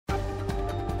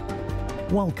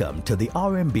Welcome to the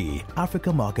RMB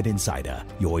Africa Market Insider,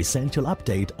 your essential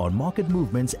update on market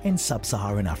movements in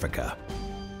sub-Saharan Africa.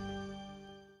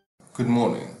 Good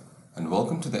morning and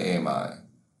welcome to the AMI.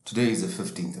 Today is the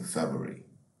 15th of February.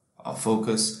 Our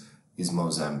focus is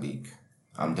Mozambique.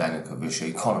 I'm Daniel Kavisha,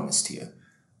 economist here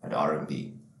at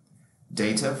RMB.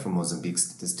 Data from Mozambique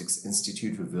Statistics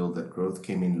Institute revealed that growth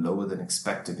came in lower than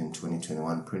expected in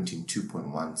 2021, printing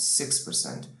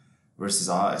 2.16% versus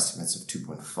our estimates of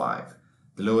 2.5%.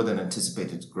 The lower than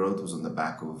anticipated growth was on the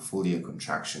back of a full year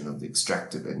contraction of the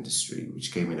extractive industry,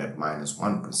 which came in at minus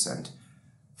 1%.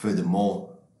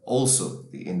 Furthermore, also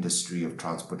the industry of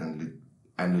transport and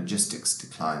logistics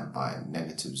declined by a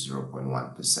negative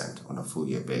 0.1% on a full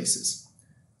year basis.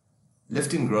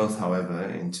 Lifting growth, however,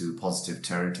 into positive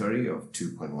territory of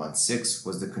 2.16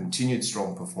 was the continued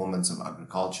strong performance of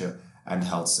agriculture and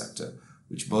health sector,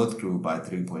 which both grew by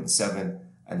 3.7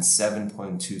 and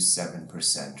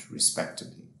 7.27%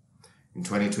 respectively. In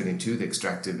 2022, the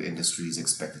extractive industry is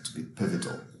expected to be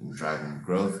pivotal in driving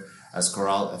growth as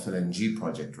Coral FLNG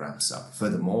project ramps up.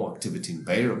 Furthermore, activity in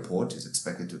Beirut is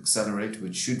expected to accelerate,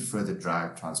 which should further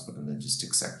drive transport and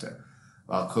logistics sector.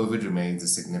 While COVID remains a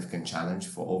significant challenge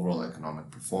for overall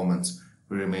economic performance,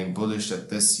 we remain bullish that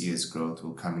this year's growth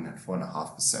will come in at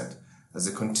 4.5% as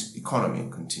the economy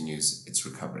continues its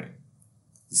recovery.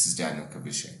 This is Daniel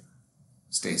Kavisha.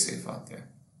 Stay safe out there.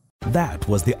 That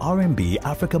was the RMB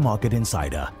Africa Market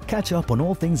Insider. Catch up on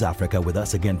all things Africa with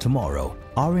us again tomorrow.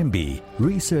 RMB,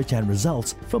 research and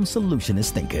results from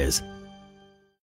solutionist thinkers.